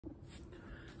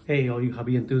Hey, all you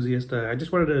hobby enthusiasts! I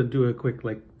just wanted to do a quick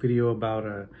video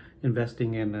about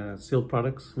investing in sealed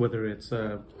products, whether it's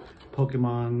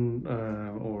Pokemon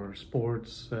or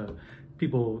sports.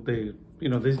 People,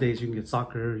 these days you can get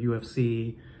soccer,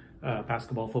 UFC,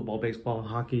 basketball, football, baseball,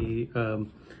 hockey,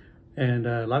 and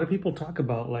a lot of people talk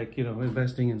about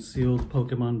investing in sealed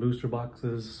Pokemon booster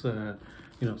boxes,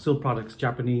 sealed products,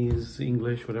 Japanese,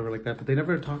 English, whatever like that. But they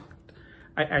never talk.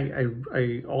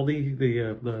 All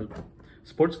the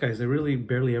sports guys, they really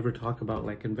barely ever talk about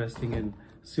investing in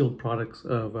sealed products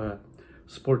of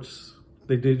sports.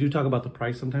 They do talk about the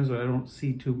price sometimes, but I don't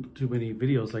see too many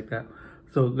videos like that.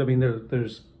 So I mean,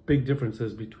 there's big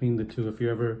differences between the two. If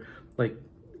you ever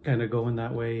kind of going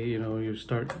that way, you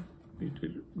start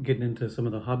getting into some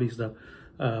of the hobby stuff.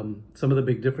 Some of the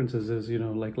big differences is with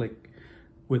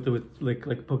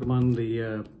Pokemon,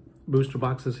 the booster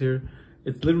boxes here.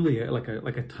 It's literally like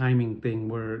a timing thing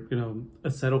where,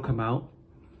 a set will come out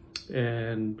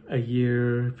and a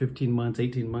year, 15 months,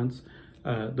 18 months,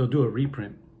 they'll do a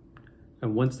reprint.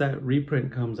 And once that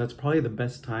reprint comes, that's probably the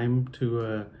best time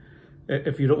to,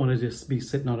 if you don't want to just be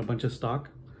sitting on a bunch of stock,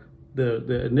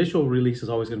 the initial release is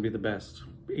always going to be the best.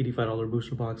 $85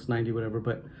 booster box, 90, whatever,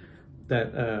 but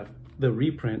that, the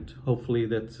reprint, hopefully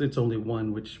it's only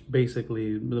one, which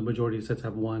basically the majority of sets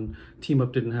have one. Team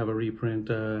Up didn't have a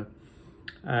reprint.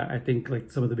 I think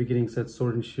some of the beginning sets,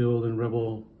 Sword and Shield and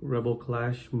Rebel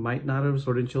Clash might not have.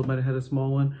 Sword and Shield might have had a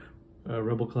small one.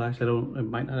 Rebel Clash, it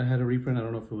might not have had a reprint. I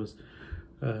don't know if it was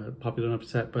popular enough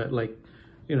set, but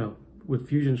with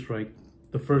Fusion Strike,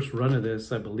 the first run of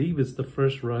this, I believe it's the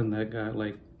first run that got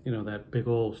that big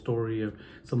old story of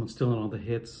someone stealing all the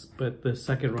hits. But the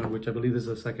second run, which I believe is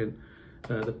the second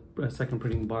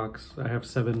printing box, I have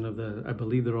 7 of the, I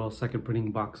believe they're all second printing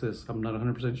boxes. I'm not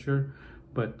 100% sure.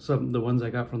 But the ones I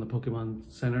got from the Pokemon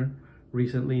Center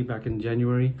recently, back in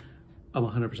January, I'm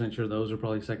 100% sure those are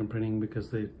probably second printing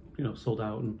because they, sold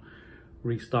out and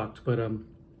restocked. But,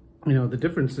 the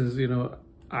difference is,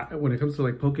 when it comes to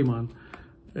Pokemon,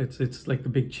 it's like the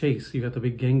big chase. You got the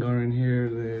big Gengar in here,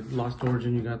 the Lost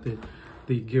Origin, you got the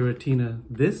Giratina.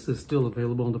 This is still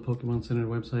available on the Pokemon Center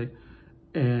website.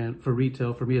 And for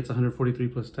retail, for me, it's 143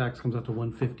 plus tax, comes out to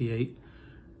 158.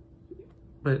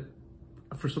 But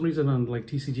for some reason on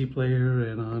TCG Player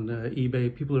and on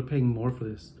eBay, people are paying more for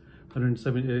this.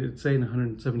 It's saying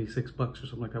 176 bucks or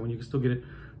something like that, when you can still get it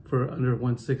for under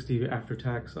 160 after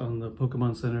tax on the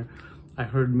Pokemon Center. I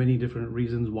heard many different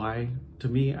reasons why. To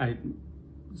me,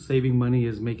 saving money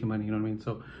is making money, you know what I mean?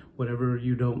 So whatever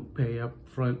you don't pay up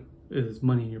front is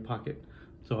money in your pocket.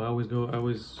 So I always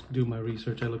do my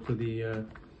research. I look for the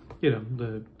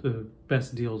the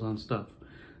best deals on stuff.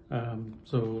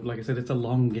 So like I said, it's a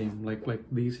long game. Like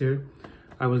these here,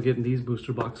 I was getting these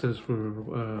booster boxes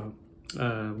for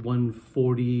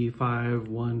 145,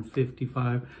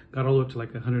 155, got all the way up to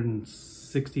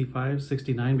 165,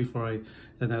 69 before I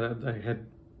had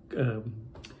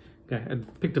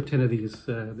picked up 10 of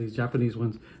these Japanese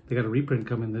ones. They got a reprint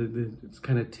coming. It's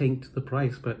kind of tanked the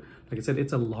price, but like I said,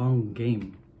 it's a long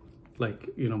game.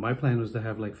 My plan was to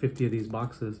have 50 of these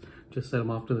boxes, just set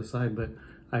them off to the side, but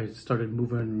I started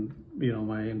moving,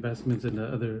 my investments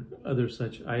into other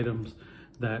such items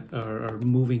that are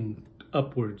moving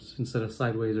upwards instead of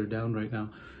sideways or down right now.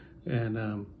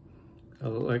 And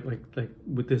like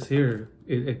with this here,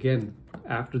 again,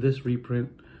 after this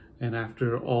reprint and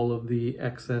after all of the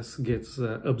excess gets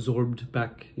absorbed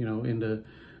back, into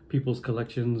people's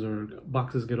collections or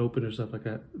boxes get opened or stuff like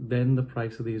that, then the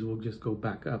price of these will just go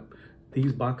back up.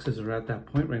 These boxes are at that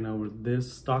point right now where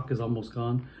this stock is almost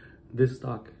gone. This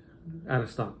stock out of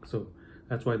stock, so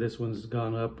that's why this one's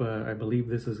gone up. I believe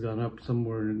this has gone up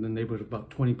somewhere in the neighborhood of about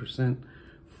 20%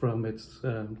 from its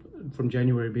from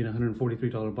January being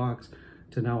 $143 box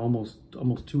to now almost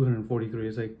 243.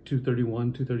 It's like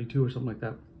 231, 232 or something like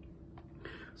that.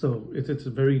 So it's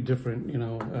very different,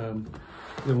 than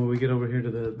when we get over here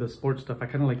to the sports stuff. I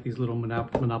kind of like these little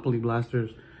Monopoly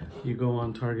blasters. You go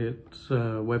on Target's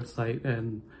website,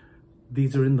 and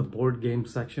these are in the board game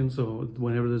section. So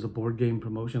whenever there's a board game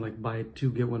promotion, like buy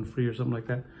 2 get 1 free or something like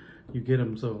that, you get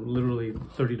them. So literally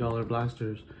 $30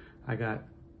 blasters. I got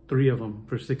 3 of them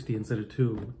for 60 instead of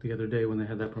 2 the other day when they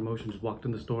had that promotion. Just walked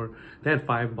in the store. They had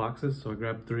 5 boxes, so I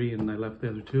grabbed 3 and I left the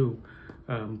other 2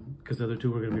 because the other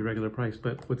 2 were going to be regular price.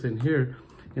 But what's in here,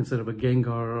 instead of a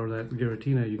Gengar or that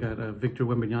Giratina, you got a Victor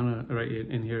Wembanyama right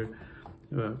in here.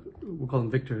 We'll call him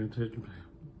Victor,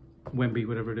 Wemby,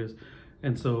 whatever it is.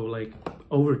 And so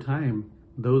over time,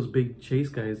 those big chase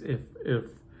guys, if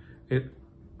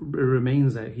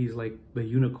remains that he's like the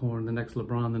unicorn, the next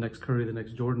LeBron, the next Curry, the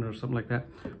next Jordan, or something like that.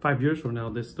 5 years from now,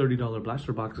 this $30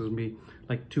 blaster box is gonna be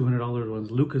like $200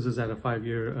 ones. Lucas is at a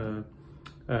 5-year.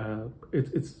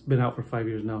 It's been out for 5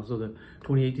 years now. So the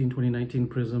 2018-2019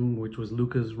 Prism, which was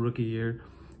Lucas' rookie year,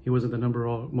 he wasn't the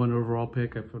 '1 overall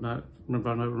pick. If I not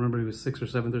remember, he was 6th or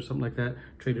 7th or something like that.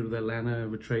 Traded with Atlanta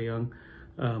with Trae Young.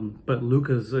 But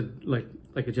Lucas, like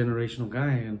a generational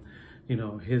guy, and you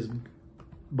know, his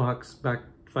box back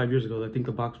 5 years ago, I think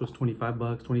the box was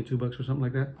 $25, $22 or something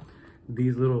like that.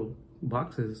 These little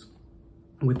boxes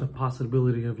with the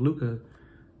possibility of Luka,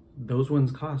 those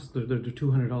ones cost, they're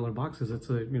 $200 boxes. It's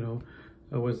a, you know,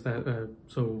 was that,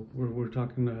 so we're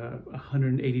talking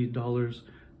 $180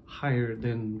 higher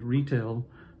than retail.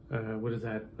 What is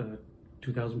that,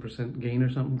 2,000% gain or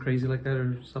something crazy like that,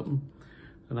 or something?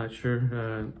 I'm not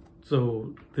sure.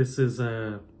 So this is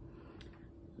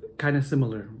kind of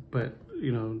similar, but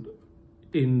you know,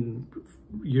 in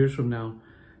years from now,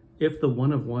 if the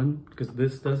 1 of 1, because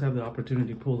this does have the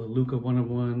opportunity to pull a Luka 1 of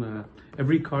 1,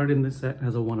 every card in this set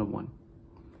has a 1 of 1.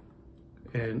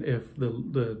 And if the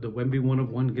Wemby 1 of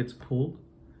 1 gets pulled,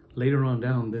 later on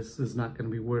down, this is not going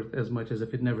to be worth as much as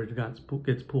if it never gets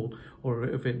pulled, or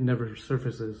if it never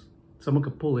surfaces. Someone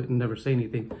could pull it and never say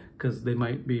anything because they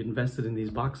might be invested in these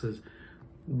boxes.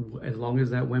 As long as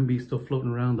that Wemby's still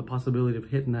floating around, the possibility of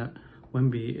hitting that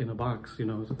Wemby in a box, you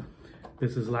know.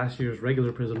 This is last year's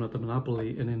regular Prism, not the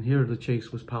Monopoly, and in here the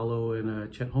chase was Paolo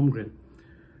and Chet Holmgren.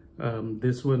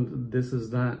 This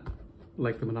is not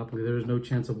like the Monopoly. There is no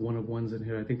chance of 1 of 1s in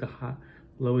here. I think the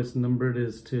lowest numbered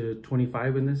is to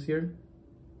 25 in this year.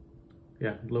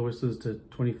 Yeah, lowest is to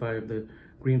 25. The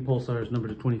green Pulsar is numbered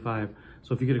to 25.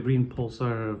 So if you get a green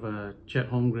Pulsar of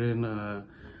Chet Holmgren,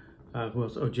 who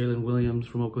else? Oh, Jalen Williams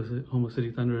from Oklahoma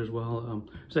City Thunder as well.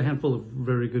 There's a handful of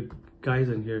very good guys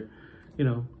in here. You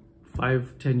know,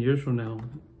 5-10 years from now,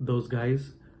 those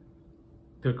guys,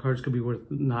 their cards could be worth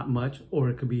not much, or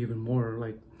it could be even more.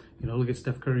 Like, you know, look at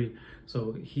Steph Curry.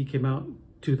 So he came out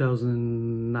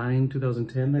 2009,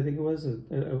 2010, I think it was, if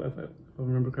I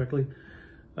remember correctly.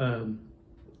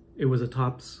 It was a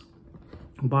Topps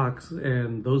box,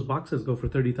 and those boxes go for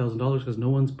 $30,000 because no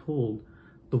one's pulled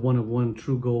the 1 of 1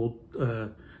 true gold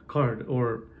card,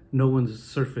 or no one's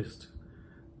surfaced.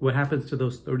 What happens to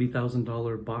those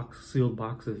 $30,000 sealed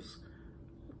boxes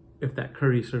if that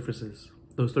Curry surfaces?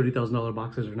 Those $30,000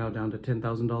 boxes are now down to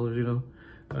 $10,000, you know,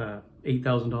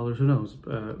 $8,000, who knows?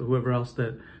 Whoever else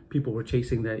that people were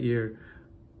chasing that year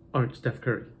aren't Steph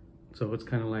Curry. So it's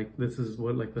kind of like, this is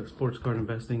what like the sports card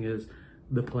investing is,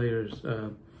 the players.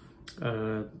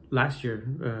 Last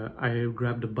year, I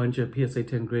grabbed a bunch of PSA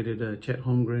 10 graded Chet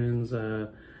Holmgrens, a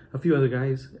few other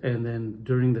guys, and then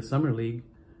during the summer league,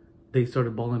 they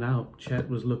started balling out. Chet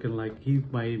was looking like he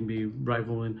might even be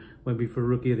rivaling Wemby for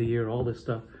Rookie of the Year, all this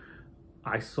stuff.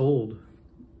 I sold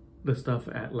the stuff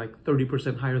at like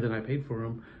 30% higher than I paid for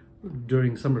them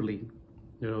during summer league.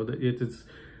 You know,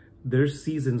 there's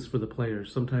seasons for the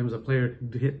players. Sometimes a player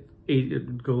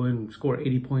could go in, score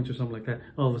 80 points or something like that.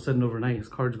 All of a sudden overnight, his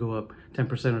cards go up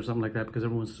 10% or something like that because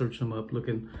everyone's searching them up,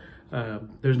 looking.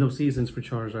 There's no seasons for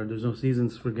Charizard. There's no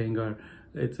seasons for Gengar.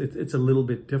 It's a little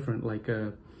bit different. Like,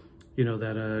 you know,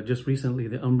 that just recently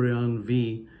the Umbreon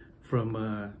V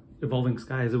from Evolving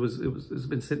Skies, it's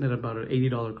been sitting at about an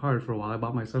 $80 card for a while. I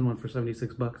bought my son one for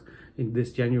 $76 in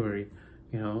this January,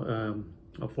 you know,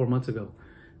 4 months ago.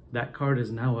 That card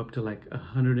is now up to like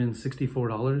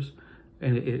 $164,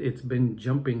 and it's been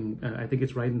jumping. I think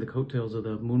it's riding the coattails of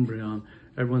the Moonbreon.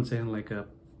 Everyone's saying like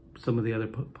some of the other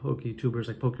Poke-tubers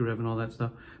like PokeRev and all that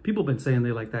stuff. People have been saying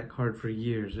they like that card for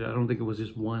years. I don't think it was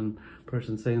just one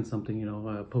person saying something, you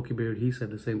know. Pokebeard, he said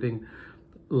the same thing.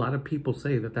 A lot of people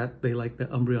say that they like the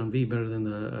Umbreon V better than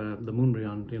the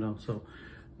Moonbreon, you know. So,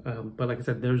 but like I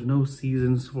said, there's no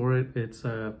seasons for it. It's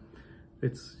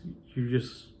you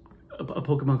just a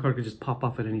Pokemon card could just pop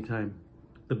off at any time.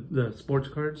 The sports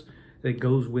cards, it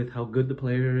goes with how good the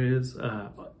player is.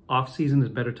 Off season is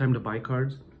better time to buy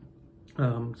cards.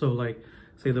 So like,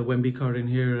 say the Wemby card in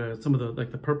here, some of the,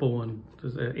 like the purple one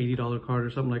is an $80 card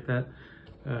or something like that.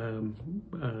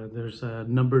 There's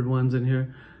numbered ones in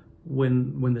here.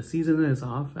 When the season is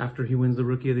off, after he wins the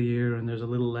Rookie of the Year and there's a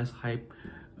little less hype,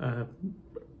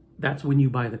 that's when you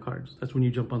buy the cards. That's when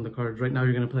you jump on the cards. Right now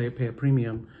you're going to pay a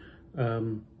premium.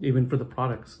 Even for the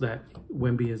products that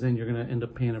Wemby is in, you're going to end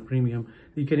up paying a premium.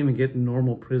 You can't even get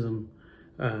normal Prism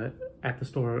at the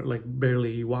store, like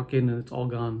barely. You walk in and it's all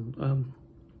gone.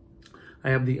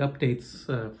 I have the updates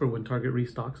for when Target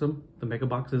restocks them, the mega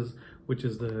boxes, which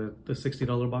is the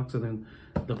 $60 box, and then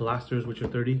the blasters, which are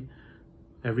 $30.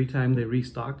 Every time they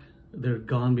restock, they're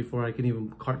gone before I can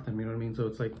even cart them. You know what I mean? So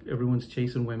it's like everyone's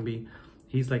chasing Wemby.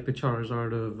 He's like the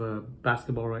Charizard of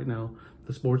basketball right now,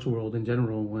 the sports world in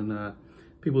general. When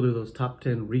people do those top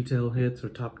 10 retail hits or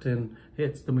top 10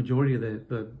 hits, the majority of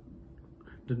the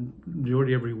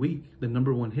majority every week, the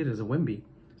number one hit is a Wemby.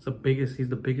 He's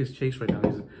the biggest chase right now.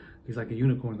 He's like a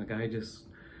unicorn. The guy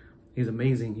he's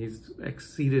amazing. He's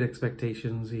exceeded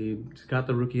expectations. He's got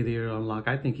the Rookie of the Year on lock.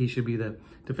 I think he should be the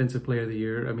Defensive Player of the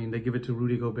Year. I mean, they give it to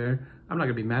Rudy Gobert. I'm not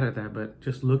gonna be mad at that, but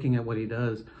just looking at what he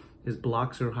does, his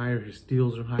blocks are higher, his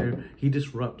steals are higher. He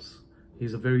disrupts.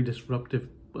 He's a very disruptive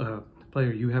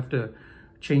player. You have to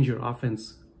change your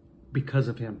offense because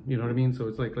of him. You know what I mean? So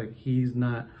it's like he's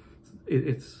not.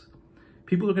 It's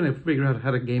people are gonna figure out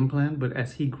how to game plan, but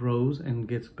as he grows and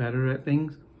gets better at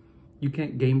things, you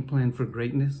can't game plan for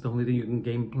greatness. The only thing you can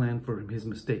game plan for his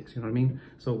mistakes. You know what I mean?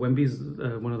 So Wemby's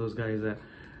one of those guys that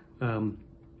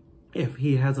if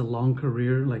he has a long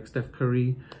career like Steph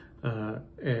Curry,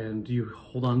 and you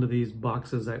hold on to these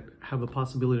boxes that have a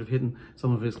possibility of hitting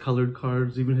some of his colored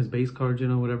cards, even his base cards, you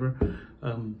know, whatever,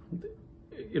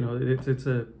 you know, it's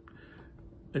an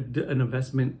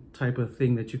investment type of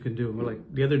thing that you can do.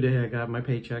 Like the other day I got my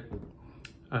paycheck.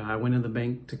 I went in the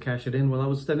bank to cash it in. While I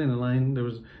was standing in line, it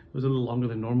was a little longer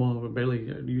than normal.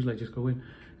 Usually I just go in,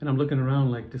 and I'm looking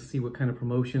around like to see what kind of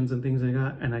promotions and things I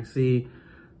got, and I see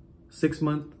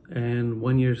 6-month and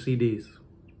 1-year CDs,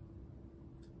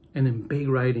 and in big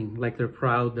writing, like they're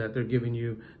proud that they're giving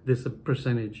you this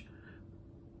percentage,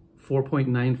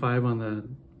 4.95 on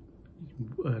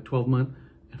the 12-month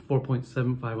and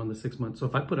 4.75 on the 6-month. So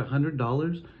if I put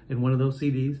 $100 in one of those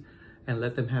CDs and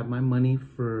let them have my money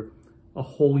for a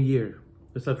whole year,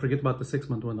 let's not forget about the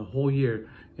 6-month one, the whole year,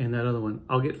 and that other one,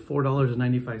 I'll get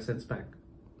 $4.95 back.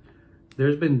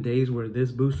 There's been days where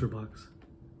this booster box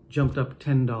jumped up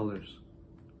 $10, $11,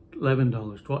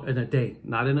 $12 in a day,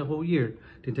 not in a whole year.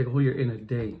 Didn't take a whole year, in a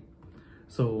day.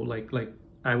 So like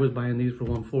I was buying these for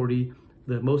 $140.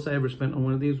 The most I ever spent on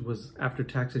one of these was after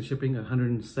tax and shipping,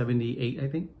 $178, I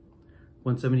think,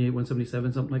 $178,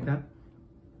 $177, something like that.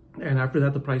 And after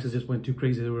that, the prices just went too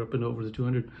crazy. They were up and over the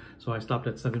 200. So I stopped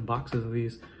at 7 boxes of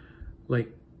these,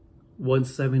 like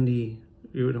 170,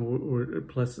 you know, or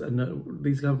plus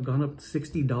these have gone up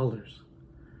 $60.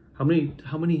 How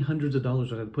many hundreds of dollars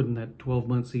did I put in that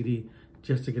 12-month CD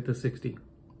just to get the 60?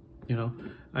 You know,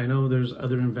 I know there's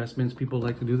other investments. People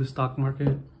like to do the stock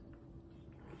market.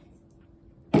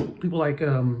 People like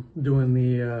doing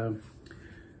the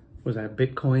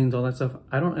Bitcoins, all that stuff.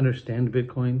 I don't understand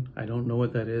Bitcoin. I don't know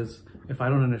what that is. If I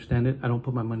don't understand it, I don't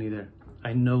put my money there.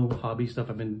 I know hobby stuff.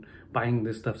 I've been buying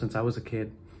this stuff since I was a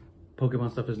kid.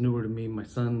 Pokemon stuff is newer to me. My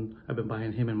son, I've been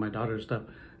buying him and my daughter's stuff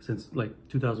since like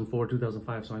 2004,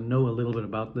 2005. So I know a little bit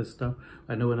about this stuff.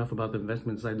 I know enough about the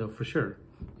investment side though, for sure.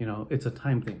 You know, it's a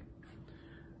time thing.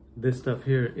 This stuff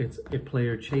here, it's a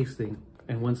player chase thing.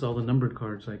 And once all the numbered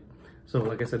cards, like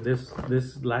I said,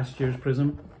 this last year's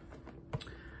Prism,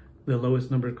 the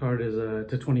lowest numbered card is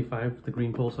to 25, the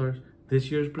green pulsars.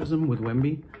 This year's Prism with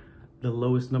Wemby, the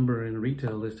lowest number in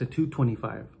retail is to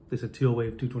 225. It's a Teal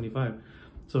Wave 225.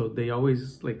 So they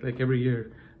always, like every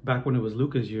year, back when it was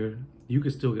Luca's year, you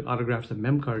could still get autographs and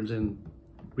mem cards in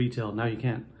retail. Now you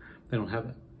can't. They don't have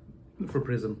that for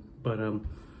Prism. But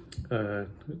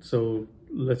so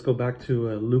let's go back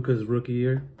to Luca's rookie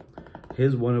year.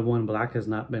 His 1-of-1 black has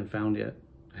not been found yet.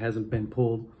 Hasn't been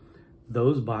pulled.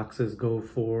 Those boxes go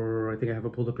for, I think I have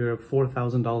it pulled up here,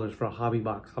 $4,000 for a hobby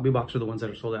box. Hobby box are the ones that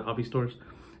are sold at hobby stores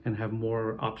and have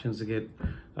more options to get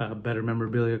better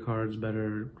memorabilia cards,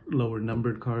 better lower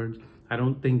numbered cards. I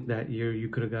don't think that year you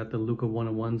could have got the Luca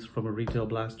 1-of-1s from a retail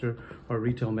blaster or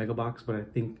retail mega box, but I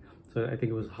think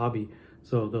it was hobby.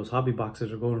 So those hobby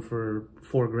boxes are going for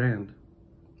 $4 grand,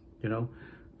 you know,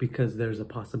 because there's a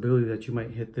possibility that you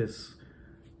might hit this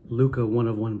Luca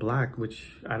 1-of-1 black,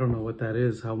 which I don't know what that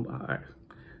is.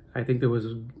 I think there was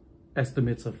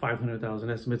estimates of 500,000,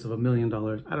 estimates of $1 million.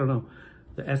 I don't know.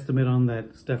 The estimate on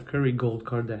that Steph Curry gold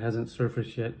card that hasn't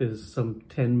surfaced yet is some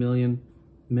 10 million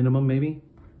minimum, maybe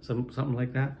something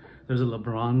like that. There's a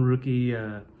LeBron rookie.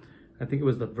 I think it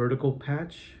was the vertical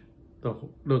patch. The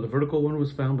vertical one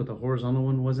was found, but the horizontal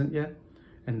one wasn't yet.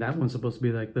 And that one's supposed to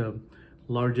be like the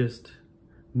largest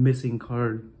missing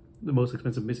card, the most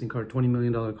expensive missing card, $20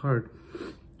 million card.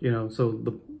 You know, so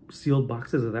the sealed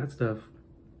boxes of that stuff,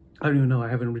 I don't even know. I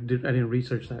didn't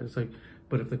research that. It's like,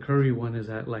 but if the Curry one is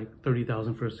at like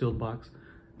 30,000 for a sealed box,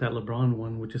 that LeBron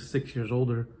one, which is 6 years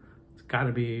older, it's got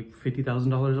to be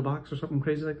 $50,000 a box or something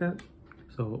crazy like that.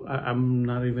 So I'm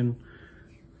not even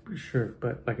sure.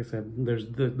 But like I said,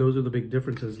 those are the big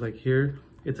differences. Like here,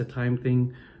 it's a time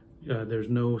thing. There's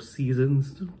no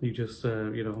seasons. You just,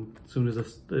 you know, as soon as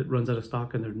it runs out of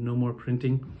stock and there's no more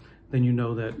printing, then you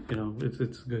know that, you know,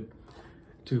 it's good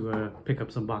to pick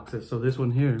up some boxes. So this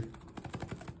one here,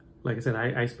 like I said,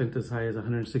 I spent as high as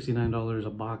 $169 a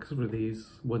box for these,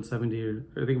 170 or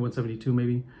I think 172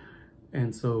 maybe.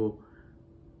 And so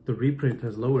the reprint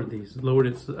has lowered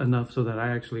it enough so that I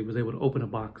actually was able to open a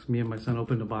box. Me and my son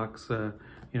opened a box, you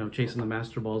know, chasing the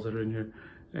master balls that are in here.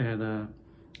 And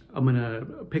I'm gonna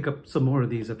pick up some more of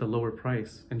these at the lower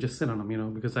price and just sit on them, you know,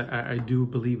 because I do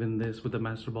believe in this with the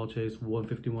Master Ball Chase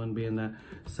 151 being that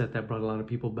set that brought a lot of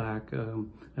people back.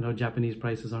 I know Japanese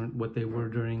prices aren't what they were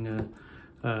during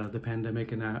the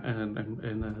pandemic and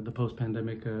the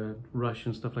post-pandemic rush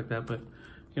and stuff like that, but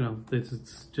you know,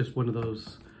 it's just one of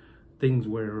those things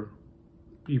where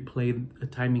you play a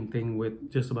timing thing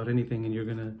with just about anything, and you're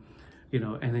gonna, you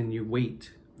know, and then you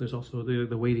wait. There's also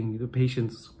the waiting, the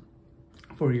patience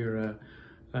for your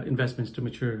investments to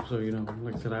mature. So, you know,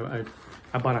 like I said,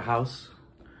 I bought a house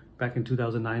back in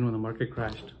 2009 when the market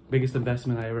crashed. Biggest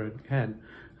investment I ever had.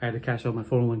 I had to cash out my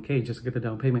 401k just to get the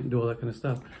down payment and do all that kind of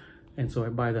stuff. And so I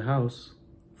buy the house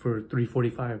for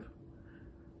 $345.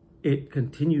 It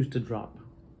continues to drop.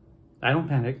 I don't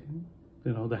panic.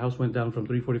 You know, the house went down from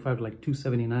 $345 to like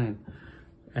 $279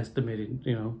 estimated.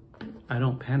 You know, I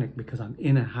don't panic because I'm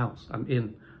in a house.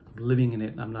 I'm living in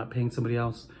it. I'm not paying somebody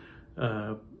else.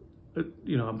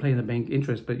 You know, I'm paying the bank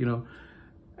interest, but you know,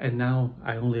 and now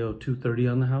I only owe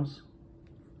 $230 on the house,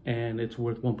 and it's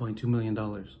worth $1.2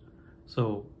 million.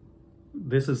 So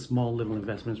this is small little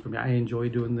investments for me. I enjoy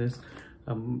doing this.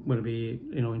 I'm going to be,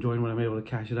 you know, enjoying when I'm able to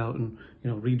cash it out and, you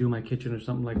know, redo my kitchen or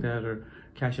something like that, or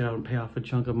cash it out and pay off a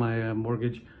chunk of my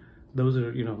mortgage. Those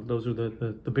are, you know, those are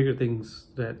the bigger things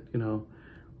that, you know,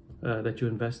 that you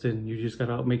invest in. You just got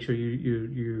to make sure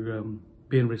you're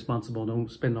being responsible. Don't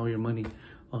spend all your money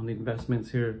on the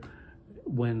investments here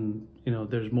when, you know,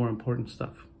 there's more important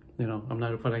stuff. You know, I'm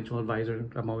not a financial advisor.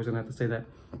 I'm always gonna have to say that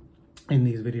in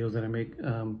these videos that I make.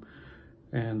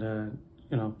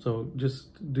 You know, so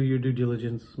just do your due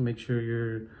diligence. Make sure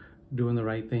you're doing the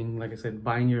right thing. Like I said,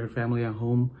 buying your family a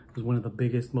home is one of the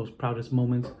biggest, most proudest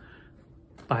moments.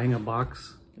 Buying a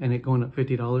box and it going up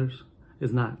 $50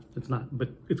 is not. It's not,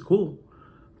 but it's cool.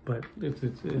 But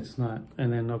it's not.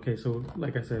 And then, okay, so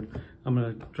like I said, I'm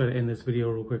gonna try to end this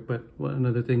video real quick. But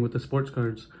another thing with the sports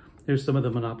cards, here's some of the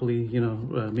Monopoly. You know,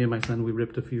 me and my son, we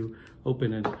ripped a few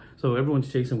open, and so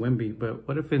everyone's chasing Wemby. But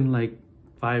what if in like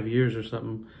 5 years or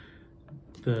something,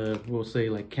 we'll say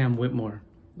like Cam Whitmore,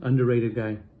 underrated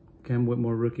guy, Cam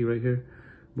Whitmore rookie right here.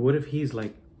 But what if he's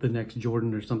like the next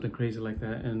Jordan or something crazy like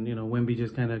that, and you know, Wemby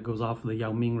just kind of goes off the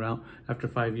Yao Ming route after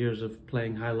 5 years of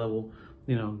playing high level,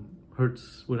 you know,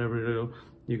 Hurts, whatever, you know,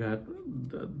 you got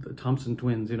the Thompson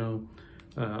twins, you know,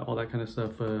 all that kind of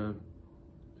stuff.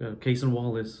 Case and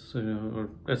Wallace, you know, or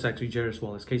that's actually Jarris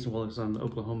Wallace. Case and Wallace on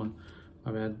Oklahoma,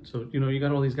 my bad. So, you know, you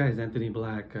got all these guys, Anthony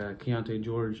Black, Keontae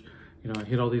George, you know, I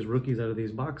hit all these rookies out of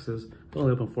these boxes. I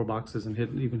only opened 4 boxes and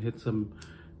even hit some,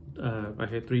 I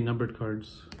hit 3 numbered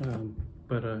cards.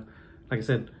 But like I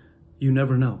said, you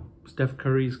never know. Steph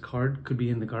Curry's card could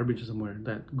be in the garbage somewhere,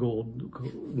 that gold,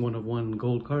 1-of-1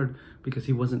 gold card, because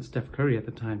he wasn't Steph Curry at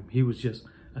the time. He was just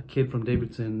a kid from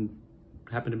Davidson,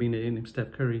 happened to be named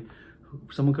Steph Curry.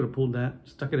 Someone could have pulled that,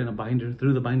 stuck it in a binder,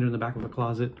 threw the binder in the back of a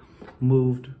closet,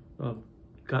 moved,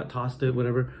 got tossed it,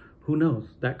 whatever. Who knows?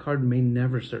 That card may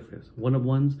never surface.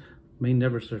 1-of-1s may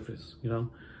never surface, you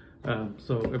know?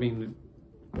 So, I mean,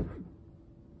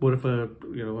 what if a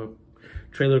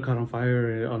trailer caught on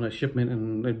fire on a shipment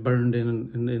and it burned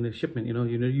in the shipment? You know,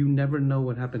 you never know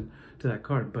what happened to that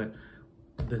card, but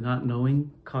the not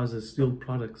knowing causes sealed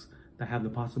products that have the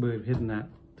possibility of hitting that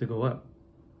to go up.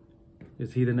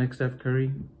 Is he the next Steph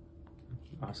Curry?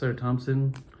 Oscar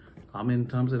Thompson? Amin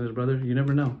Thompson, his brother? You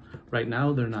never know. Right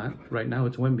now, they're not. Right now,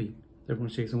 it's Wemby.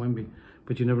 Everyone's chasing Wemby.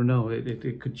 But you never know.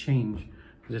 It could change.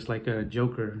 Just like a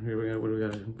Joker. Here we got, what do we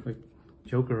got? Like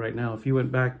Joker right now. If you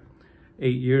went back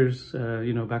 8 years,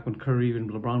 you know, back when Curry and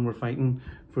LeBron were fighting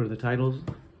for the titles,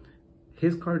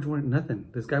 his cards weren't nothing.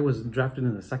 This guy was drafted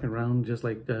in the 2nd round, just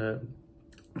like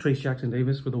Trace Jackson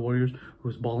Davis for the Warriors,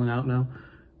 who's balling out now.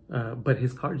 But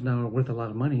his cards now are worth a lot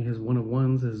of money. His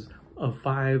 1-of-1s, his of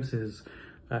 5s, his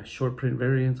short print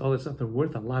variants, all that stuff, they're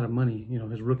worth a lot of money, you know,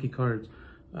 his rookie cards.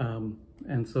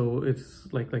 And so it's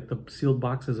like the sealed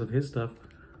boxes of his stuff,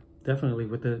 definitely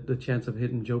with the chance of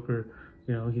hitting Joker.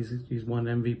 You know, he's won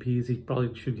MVPs. He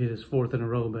probably should get his 4th in a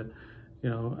row, but you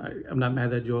know, I'm not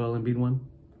mad that Joel Embiid won,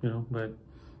 you know, but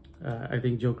I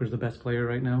think Joker's the best player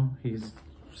right now. He's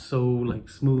so like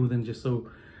smooth and just so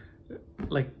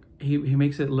like he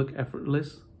makes it look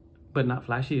effortless, but not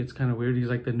flashy. It's kind of weird. He's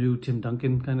like the new Tim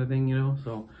Duncan kind of thing, you know.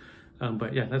 So,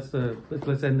 but yeah, let's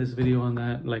end this video on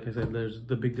that. Like I said, there's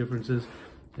the big differences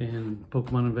in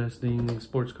Pokemon investing,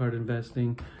 sports card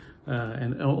investing,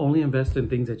 and only invest in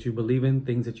things that you believe in,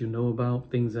 things that you know about,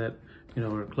 things that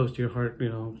are close to your heart.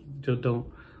 Just don't,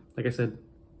 like I said,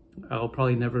 I'll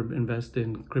probably never invest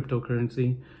in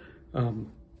cryptocurrency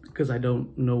because I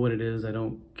don't know what it is. I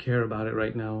don't care about it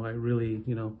right now. I really,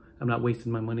 I'm not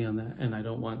wasting my money on that, and I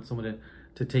don't want someone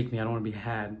to take me. I don't want to be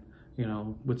had,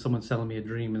 with someone selling me a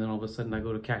dream, and then all of a sudden I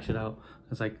go to cash it out.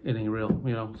 It's like, it ain't real,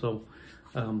 So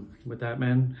with that,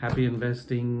 man, happy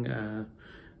investing.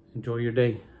 Enjoy your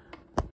day.